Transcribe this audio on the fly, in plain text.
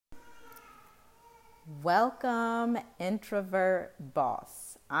Welcome, Introvert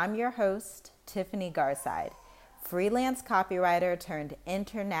Boss. I'm your host, Tiffany Garside, freelance copywriter turned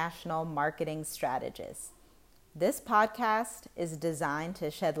international marketing strategist. This podcast is designed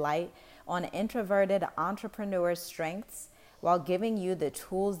to shed light on introverted entrepreneur strengths while giving you the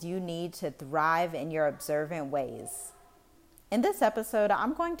tools you need to thrive in your observant ways. In this episode,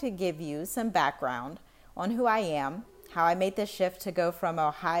 I'm going to give you some background on who I am, how I made the shift to go from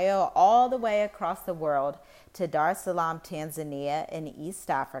Ohio all the way across the world to Dar es Salaam, Tanzania in East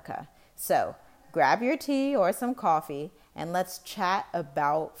Africa. So grab your tea or some coffee and let's chat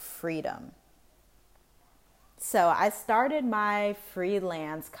about freedom. So I started my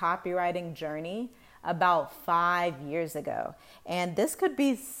freelance copywriting journey about 5 years ago. And this could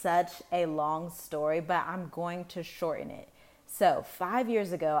be such a long story, but I'm going to shorten it. So 5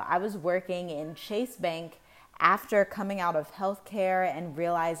 years ago, I was working in Chase Bank after coming out of healthcare and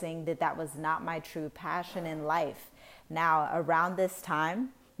realizing that that was not my true passion in life. Now, around this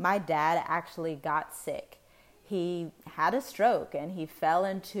time, my dad actually got sick. He had a stroke and he fell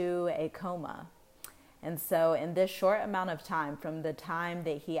into a coma. And so in this short amount of time, from the time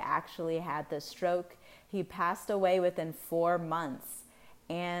that he actually had the stroke, he passed away within 4 months.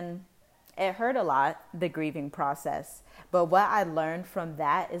 And it hurt a lot, the grieving process. But what I learned from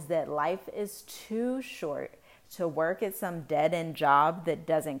that is that life is too short to work at some dead-end job that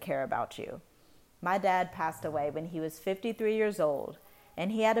doesn't care about you. My dad passed away when he was 53 years old,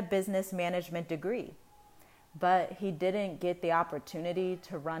 and he had a business management degree. But he didn't get the opportunity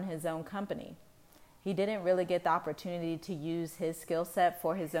to run his own company. He didn't really get the opportunity to use his skill set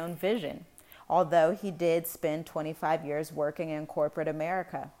for his own vision, although he did spend 25 years working in corporate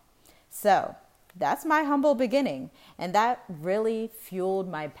America. So that's my humble beginning, and that really fueled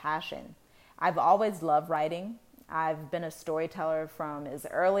my passion. I've always loved writing. I've been a storyteller from as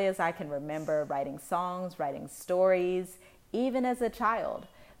early as I can remember, writing songs, writing stories, even as a child.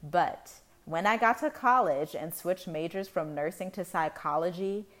 But when I got to college and switched majors from nursing to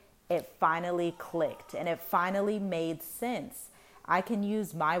psychology, it finally clicked and it finally made sense. I can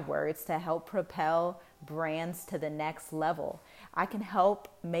use my words to help propel brands to the next level. I can help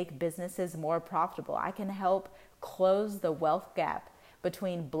make businesses more profitable. I can help close the wealth gap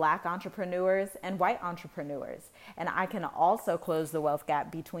between Black entrepreneurs and white entrepreneurs. And I can also close the wealth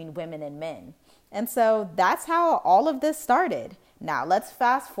gap between women and men. And so that's how all of this started. Now let's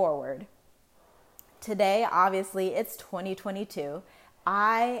fast forward. Today, obviously, it's 2022.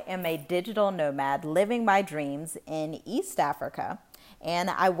 I am a digital nomad living my dreams in East Africa,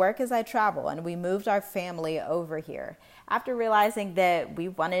 and I work as I travel, and we moved our family over here after realizing that we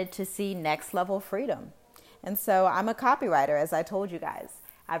wanted to see next level freedom. And so I'm a copywriter, as I told you guys.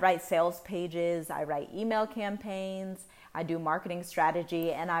 I write sales pages, I write email campaigns, I do marketing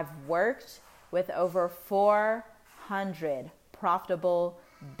strategy, and I've worked with over 400 profitable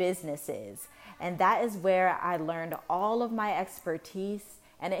businesses. And that is where I learned all of my expertise,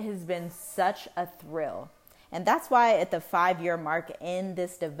 and it has been such a thrill. And that's why at the 5-year mark in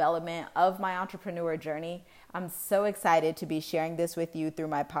this development of my entrepreneur journey, I'm so excited to be sharing this with you through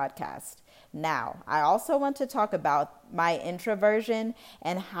my podcast. Now, I also want to talk about my introversion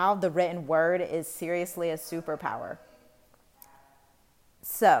and how the written word is seriously a superpower.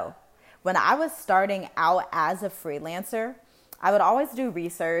 So, when I was starting out as a freelancer, I would always do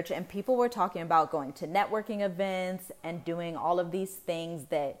research, and people were talking about going to networking events and doing all of these things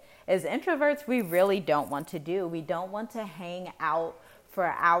that as introverts, we really don't want to do. We don't want to hang out for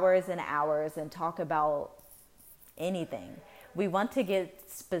hours and hours and talk about anything. We want to get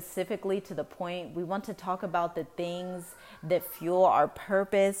specifically to the point. We want to talk about the things that fuel our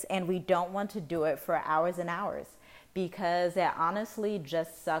purpose, and we don't want to do it for hours and hours because it honestly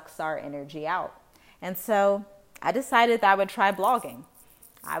just sucks our energy out. And so I decided that I would try blogging.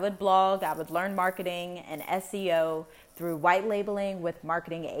 I would blog, I would learn marketing and SEO through white labeling with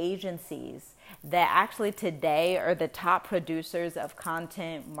marketing agencies that actually today are the top producers of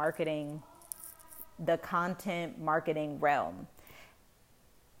content marketing, the content marketing realm.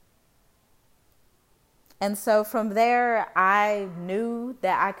 And so from there, I knew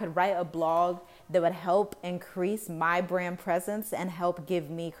that I could write a blog that would help increase my brand presence and help give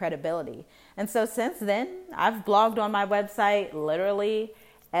me credibility. And so since then, I've blogged on my website literally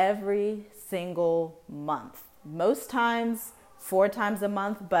every single month. Most times, 4 times a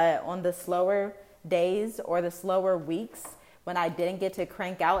month, but on the slower days or the slower weeks when I didn't get to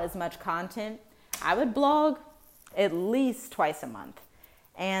crank out as much content, I would blog at least twice a month.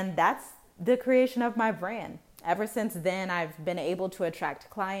 And that's the creation of my brand. Ever since then, I've been able to attract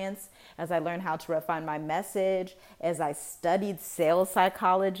clients as I learned how to refine my message, as I studied sales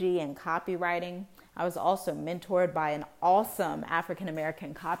psychology and copywriting. I was also mentored by an awesome African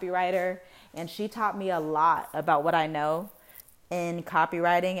American copywriter, and she taught me a lot about what I know in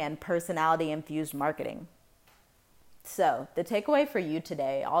copywriting and personality infused marketing. So the takeaway for you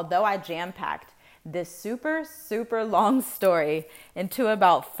today, although I jam-packed this super, super long story into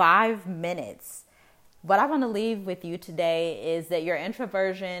about 5 minutes, what I want to leave with you today is that your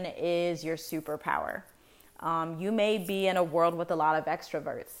introversion is your superpower. You may be in a world with a lot of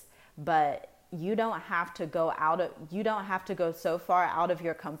extroverts, but you don't have to go so far out of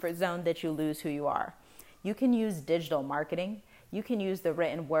your comfort zone that you lose who you are. You can use digital marketing. You can use the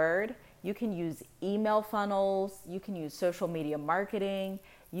written word. You can use email funnels. You can use social media marketing.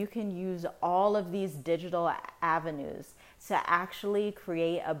 You can use all of these digital avenues to actually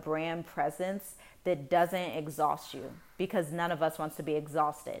create a brand presence that doesn't exhaust you, because none of us wants to be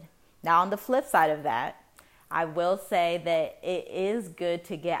exhausted. Now, on the flip side of that, I will say that it is good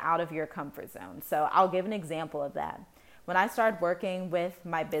to get out of your comfort zone. So I'll give an example of that. When I started working with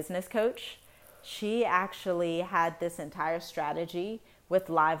my business coach, she actually had this entire strategy with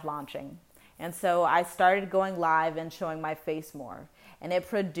live launching. And so I started going live and showing my face more. And it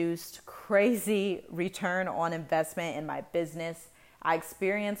produced crazy return on investment in my business. I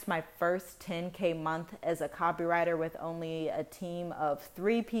experienced my first 10K month as a copywriter with only a team of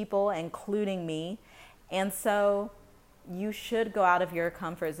 3 people, including me. And so you should go out of your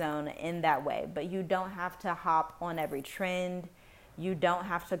comfort zone in that way, but you don't have to hop on every trend. You don't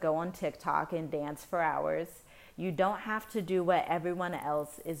have to go on TikTok and dance for hours. You don't have to do what everyone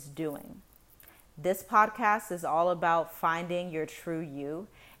else is doing. This podcast is all about finding your true you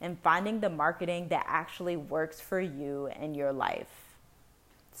and finding the marketing that actually works for you and your life.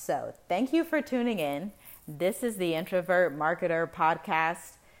 So thank you for tuning in. This is the Introvert Marketer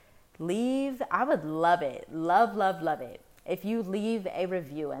Podcast. I would love it, love it, if you leave a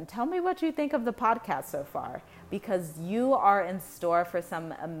review and tell me what you think of the podcast so far, because you are in store for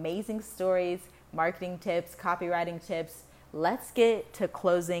some amazing stories, marketing tips, copywriting tips. Let's get to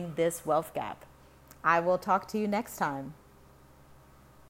closing this wealth gap. I will talk to you next time.